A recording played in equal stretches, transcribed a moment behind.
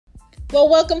Well,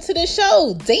 welcome to the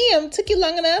show. Damn, took you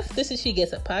long enough. This is She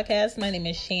Gets It Podcast. My name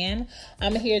is Shan.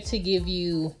 I'm here to give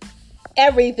you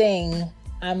everything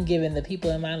I'm giving the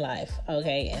people in my life,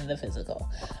 okay, and the physical.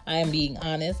 I am being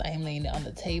honest. I am laying it on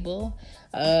the table.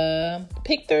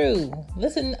 Pick through.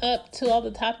 Listen up to all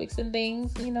the topics and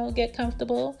things. Get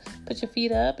comfortable. Put your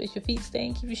feet up. If your feet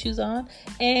stink, keep your shoes on.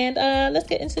 And let's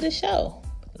get into the show.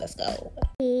 Let's go.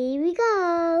 Here we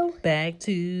go. Back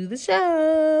to the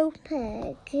show. Back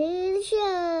to the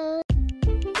show.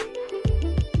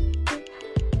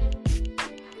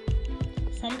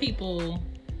 Some people,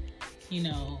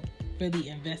 really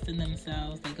invest in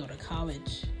themselves. They go to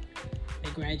college.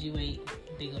 They graduate.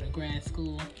 They go to grad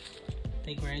school.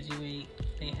 They graduate.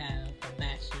 They have a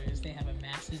bachelor's. They have a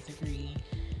master's degree.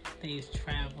 They've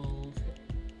traveled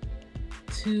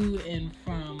to and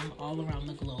from all around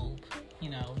the globe.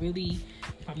 Really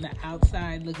from the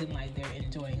outside looking like they're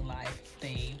enjoying life.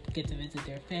 They get to visit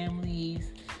their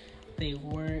families. They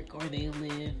work or they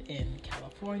live in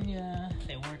California.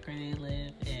 They work or they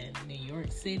live in New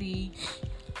York City.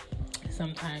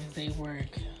 Sometimes they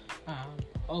work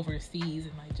overseas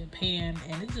in like Japan,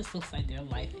 and it just looks like their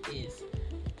life is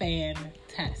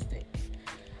fantastic.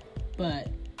 But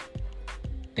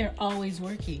they're always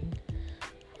working.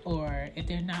 Or if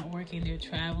they're not working, they're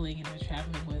traveling, and they're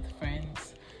traveling with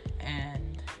friends.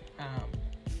 And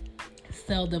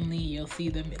seldomly you'll see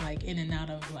them like in and out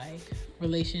of like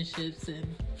relationships,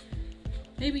 and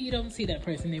maybe you don't see that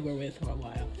person they were with for a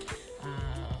while.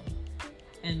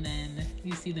 And then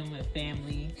you see them with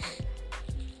family,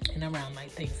 and around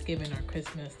like Thanksgiving or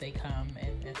Christmas they come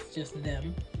and it's just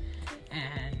them.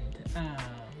 And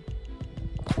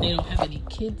they don't have any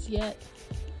kids yet.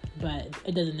 But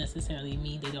it doesn't necessarily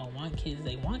mean they don't want kids.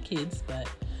 They want kids, but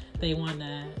they want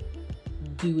to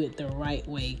do it the right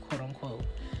way, quote unquote.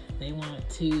 They want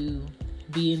to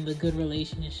be in the good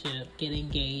relationship, get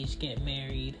engaged, get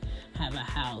married, have a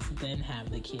house, then have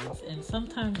the kids. And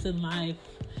sometimes in life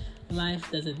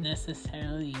doesn't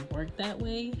necessarily work that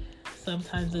way.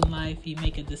 Sometimes in life you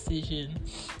make a decision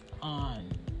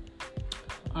on,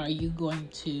 are you going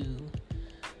to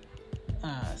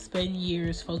spend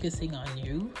years focusing on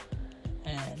you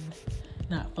and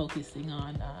not focusing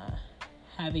on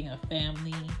having a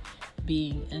family,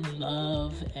 being in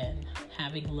love and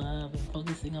having love, and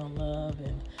focusing on love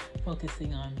and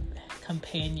focusing on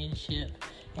companionship?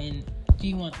 And do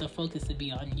you want the focus to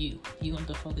be on you? Do you want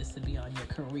the focus to be on your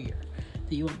career?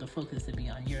 Do you want the focus to be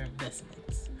on your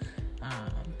investments?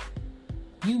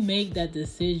 You make that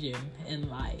decision in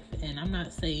life. And I'm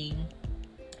not saying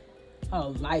a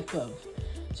life of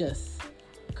just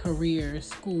career,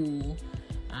 school,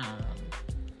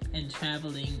 and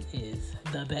traveling is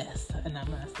the best. And I'm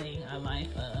not saying a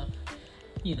life of,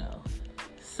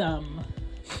 some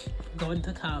going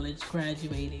to college,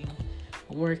 graduating,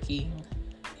 working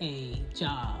a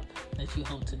job that you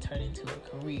hope to turn into a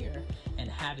career, and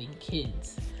having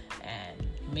kids, and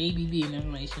maybe being in a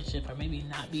relationship or maybe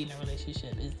not being in a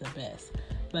relationship is the best.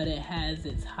 But it has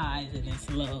its highs and its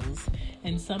lows.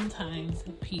 And sometimes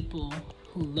people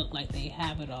who look like they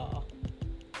have it all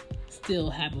still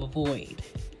have a void.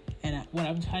 And what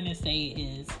I'm trying to say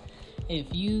is, if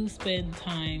you spend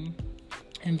time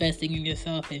investing in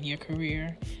yourself and your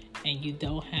career, and you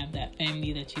don't have that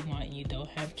family that you want, you don't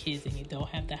have kids, and you don't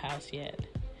have the house yet,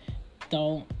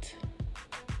 don't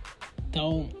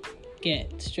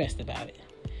get stressed about it.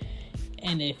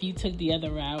 And if you took the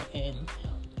other route and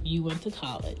you went to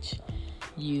college,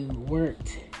 you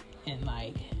worked in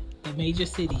like the major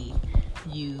city,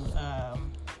 you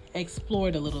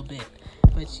explored a little bit,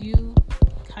 but you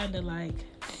kind of like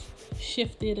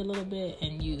shifted a little bit,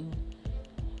 and you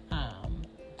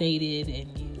dated,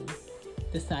 and you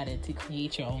decided to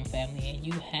create your own family, and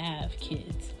you have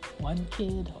kids, 1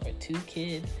 kid or 2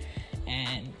 kids,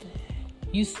 and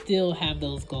you still have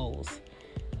those goals.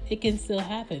 It can still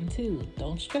happen too.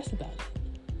 Don't stress about it.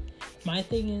 My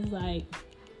thing is, like,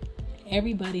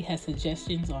 everybody has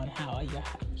suggestions on how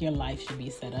your life should be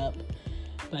set up,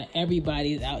 but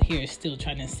everybody's out here still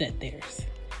trying to set theirs.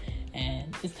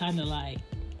 And it's kind of like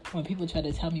when people try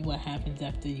to tell me what happens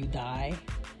after you die,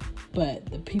 but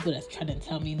the people that's trying to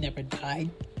tell me never died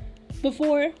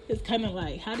before, it's kind of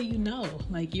like, how do you know?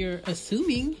 Like, you're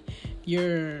assuming,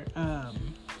 you're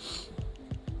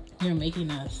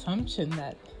making an assumption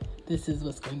that this is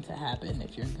what's going to happen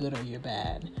if you're good or you're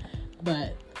bad.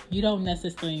 But you don't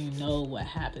necessarily know what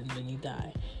happens when you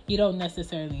die. You don't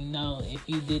necessarily know if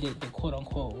you did it the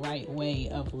quote-unquote right way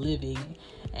of living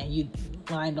and you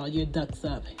lined all your ducks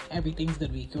up, everything's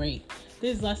going to be great.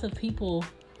 There's lots of people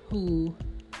who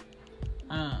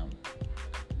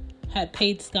had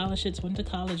paid scholarships, went to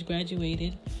college,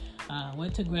 graduated,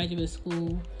 went to graduate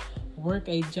school, work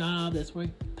a job that's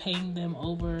paying them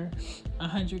over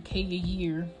 $100K a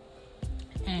year,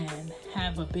 and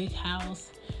have a big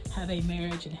house, have a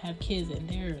marriage, and have kids, and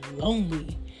they're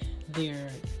lonely,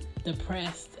 they're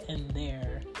depressed, and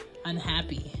they're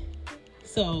unhappy.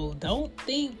 So don't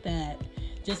think that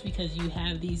just because you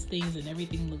have these things and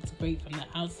everything looks great from the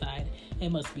outside,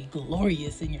 it must be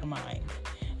glorious in your mind.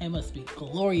 It must be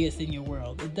glorious in your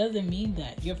world. It doesn't mean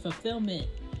that. Your fulfillment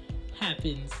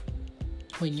happens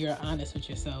when you're honest with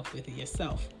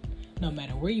yourself, no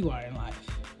matter where you are in life.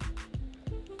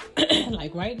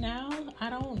 Like right now, I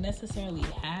don't necessarily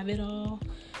have it all.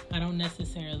 I don't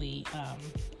necessarily,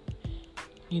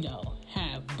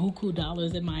 have buku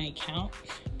dollars in my account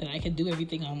that I can do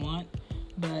everything I want.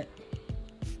 But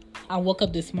I woke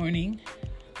up this morning.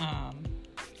 I'm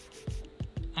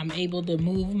able to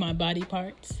move my body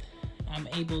parts. I'm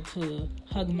able to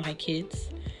hug my kids.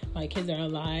 My kids are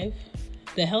alive.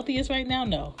 The healthiest right now?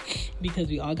 No, because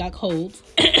we all got colds.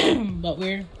 But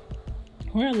we're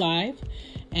alive,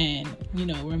 and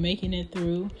we're making it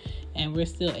through, and we're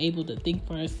still able to think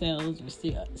for ourselves.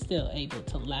 We're still able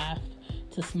to laugh,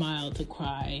 to smile, to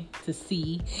cry, to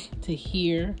see, to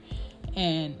hear.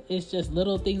 And it's just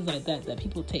little things like that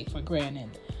people take for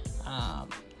granted.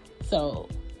 So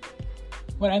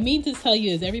what I mean to tell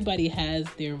you is everybody has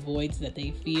their voids that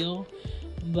they feel,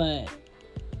 but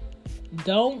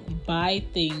don't buy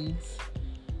things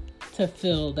to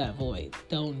fill that void.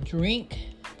 Don't drink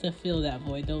to fill that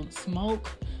void. Don't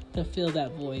smoke to fill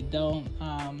that void. Don't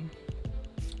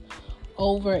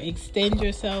overextend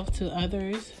yourself to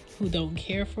others who don't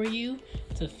care for you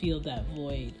to fill that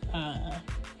void.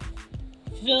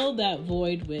 Fill that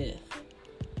void with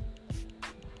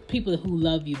people who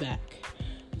love you back.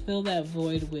 Fill that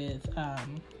void with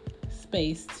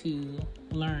space to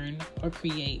learn or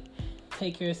create.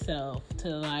 Take yourself to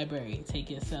the library. Take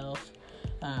yourself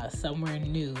somewhere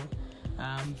new.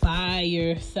 Buy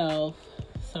yourself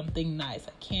something nice,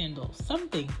 a candle,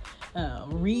 something.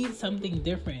 Read something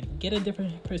different. Get a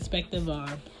different perspective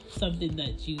on something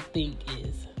that you think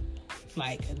is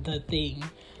like the thing.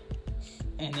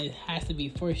 And it has to be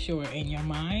for sure in your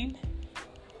mind.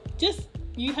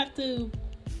 You have to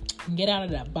get out of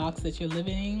that box that you're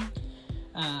living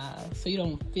in, so you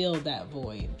don't feel that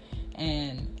void.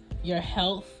 And your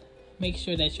health, make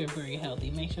sure that you're very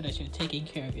healthy. Make sure that you're taking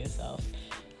care of yourself.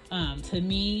 To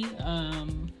me,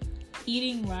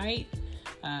 eating right,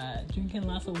 drinking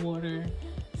lots of water,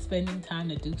 spending time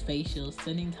to do facials,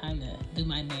 spending time to do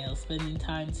my nails, spending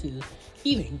time to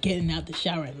even getting out the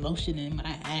shower and lotioning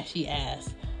my ashy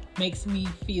ass makes me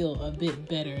feel a bit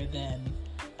better than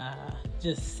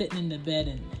just sitting in the bed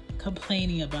and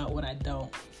complaining about what I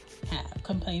don't have,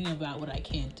 complaining about what I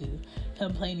can't do,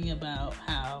 complaining about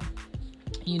how,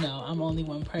 I'm only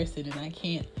one person and I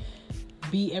can't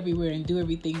be everywhere and do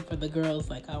everything for the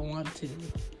girls like I want to.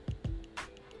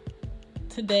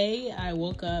 Today, I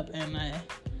woke up and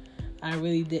I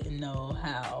really didn't know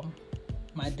how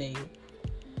my day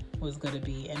was going to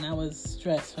be. And I was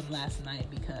stressed from last night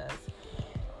because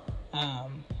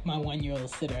my 1-year-old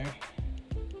sitter,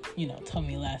 told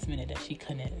me last minute that she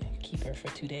couldn't keep her for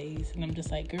 2 days. And I'm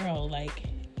just like, girl, like,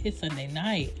 it's Sunday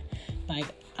night. Like,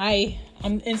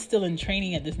 I'm still in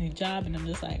training at this new job. And I'm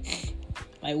just like,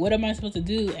 what am I supposed to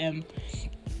do? And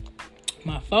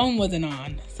my phone wasn't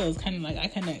on. So it's kind of like I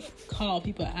couldn't call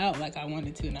people out like I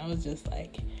wanted to. And I was just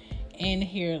like in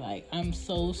here, like, I'm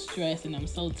so stressed and I'm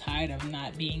so tired of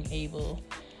not being able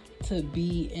to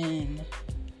be in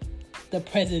the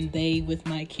present day with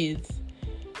my kids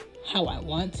how I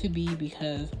want to be,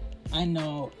 because I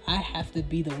know I have to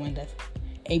be the one that's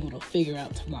able to figure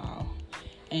out tomorrow.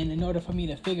 And in order for me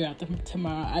to figure out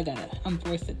tomorrow, I'm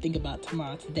forced to think about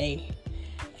tomorrow today.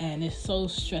 And it's so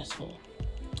stressful.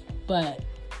 But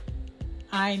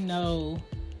I know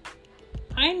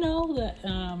that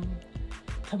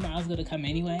tomorrow's going to come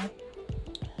anyway.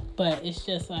 But it's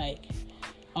just like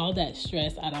all that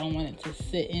stress, I don't want it to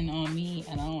sit in on me.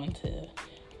 I don't want to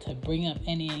bring up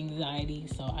any anxiety.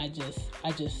 So I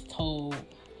just told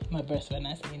my best friend,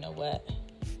 I said, you know what?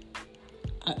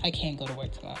 I can't go to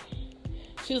work tomorrow.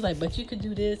 She was like, but you could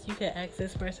do this. You could ask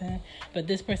this person. But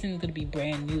this person is going to be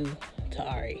brand new to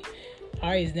Ari.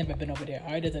 Ari's never been over there.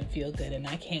 Ari doesn't feel good. And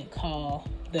I can't call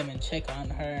them and check on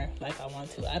her like I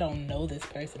want to. I don't know this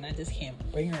person. I just can't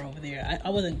bring her over there. I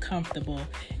wasn't comfortable.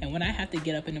 And when I have to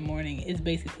get up in the morning, it's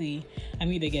basically,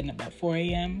 I'm either getting up at 4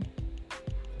 a.m.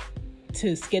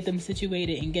 to get them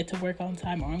situated and get to work on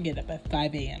time, or I'm getting up at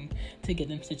 5 a.m. to get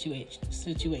them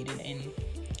situated and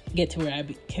get to where I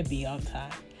can be on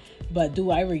time. But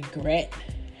do I regret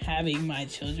having my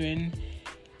children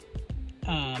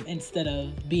instead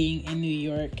of being in New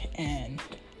York and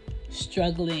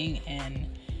struggling and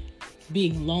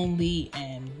being lonely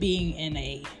and being in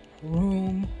a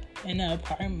room in an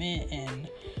apartment and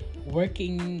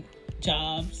working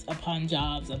jobs upon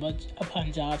jobs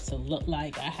to look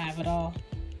like I have it all.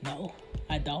 No,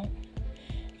 I don't.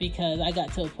 Because I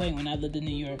got to a point when I lived in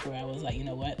New York where I was like, you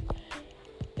know what?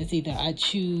 It's either I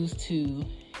choose to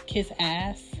kiss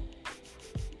ass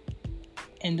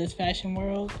in this fashion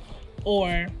world,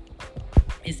 or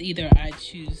it's either I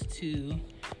choose to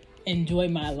enjoy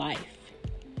my life.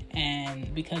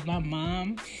 And because my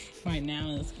mom right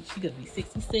now she gonna be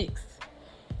 66,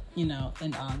 in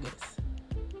August.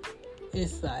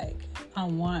 It's like I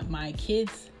want my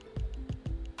kids,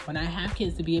 when I have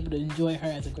kids, to be able to enjoy her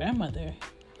as a grandmother.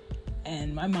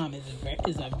 And my mom is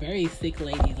a very sick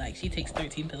lady. Like, she takes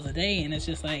 13 pills a day, and it's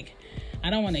just like, I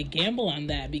don't want to gamble on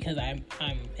that because I'm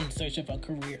in search of a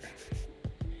career.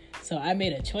 So I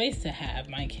made a choice to have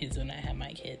my kids when I have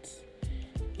my kids.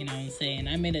 You know what I'm saying?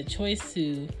 I made a choice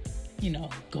to,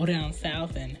 go down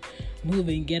south and move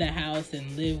and get a house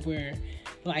and live where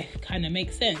life kind of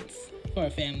makes sense for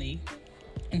a family,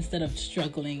 instead of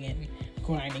struggling and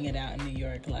grinding it out in New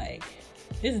York. Like,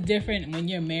 it's different when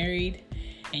you're married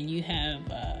and you have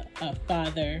a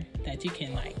father that you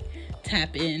can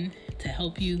tap in to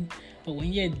help you. But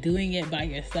when you're doing it by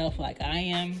yourself like I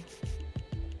am,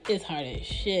 it's hard as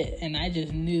shit. And I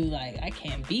just knew I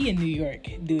can't be in New York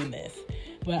doing this.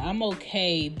 But I'm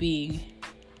okay being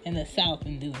in the South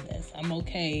and doing this. I'm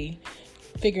okay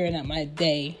figuring out my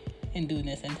day and doing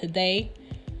this. And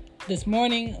this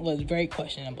morning was very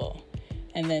questionable.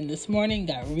 And then this morning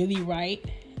got really right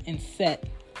and set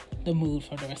the mood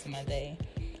for the rest of my day.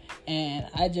 And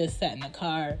I just sat in the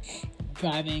car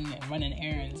driving and running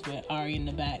errands with Ari in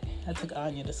the back. I took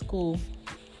Anya to school,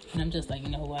 and I'm just like, you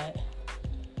know what?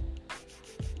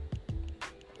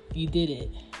 You did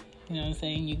it. You know what I'm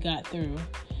saying? You got through,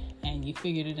 and you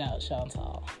figured it out,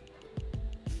 Chantal.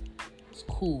 It's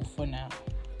cool for now.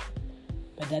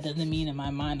 But that doesn't mean in my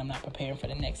mind I'm not preparing for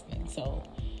the next thing. So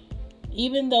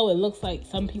even though it looks like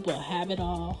some people have it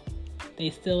all, they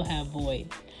still have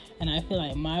voids. And I feel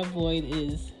like my void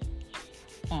is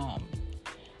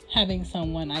having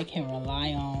someone I can rely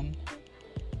on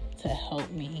to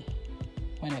help me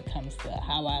when it comes to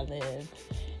how I live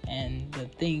and the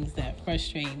things that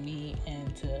frustrate me,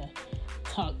 and to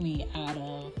talk me out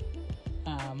of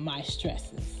my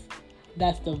stresses.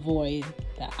 That's the void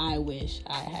that I wish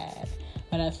I had.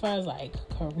 But as far as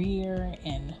career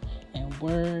and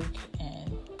work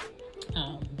and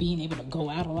being able to go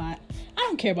out a lot, I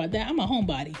don't care about that. I'm a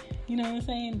homebody. You know what I'm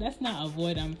saying? That's not a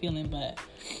void I'm feeling. But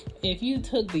if you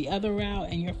took the other route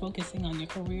and you're focusing on your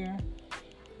career,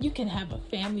 you can have a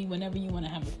family whenever you want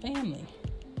to have a family.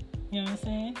 You know what I'm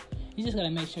saying? You just got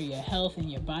to make sure your health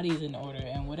and your body is in order.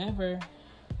 And whatever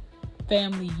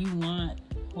family you want,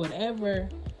 whatever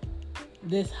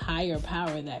this higher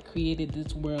power that created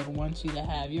this world wants you to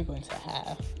have, you're going to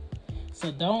have.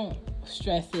 So don't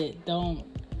stress it. Don't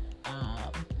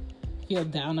feel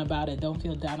down about it. Don't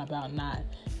feel down about not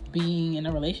being in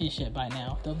a relationship by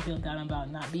now. Don't feel down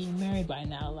about not being married by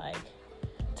now.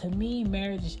 To me,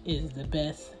 marriage is the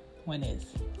best when it's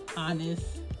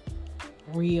honest,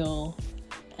 real,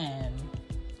 and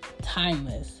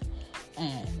timeless,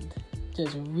 and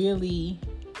just really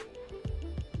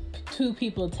two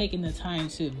people taking the time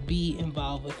to be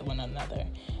involved with one another,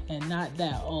 and not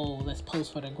that, let's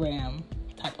post for the gram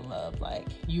type of love.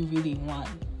 You really want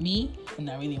me, and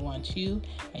I really want you,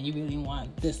 and you really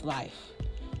want this life.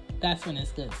 That's when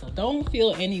it's good. So don't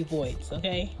feel any voids,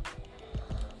 okay?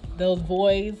 Those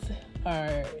voids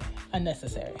are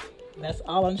unnecessary. That's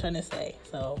all I'm trying to say.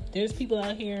 So there's people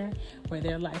out here where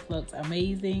their life looks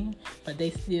amazing, but they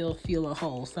still feel a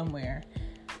hole somewhere.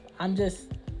 I'm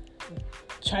just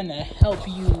trying to help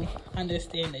you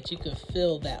understand that you could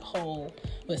fill that hole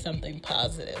with something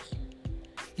positive,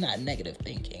 not negative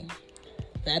thinking.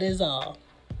 That is all.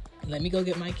 Let me go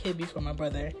get my kid before my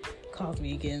brother calls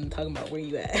me again talking about where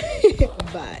you at.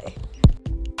 Bye.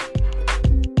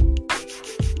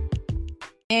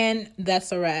 And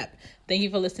that's a wrap. Thank you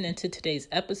for listening to today's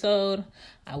episode.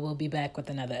 I will be back with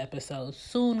another episode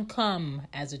soon come,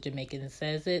 as a Jamaican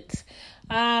says it.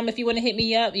 If you want to hit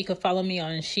me up, you can follow me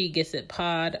on She Gets It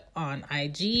Pod on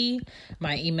IG.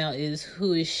 My email is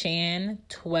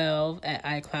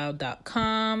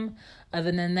whoisshan12@icloud.com.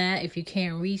 Other than that, if you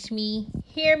can't reach me,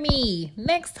 hear me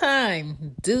next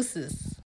time. Deuces.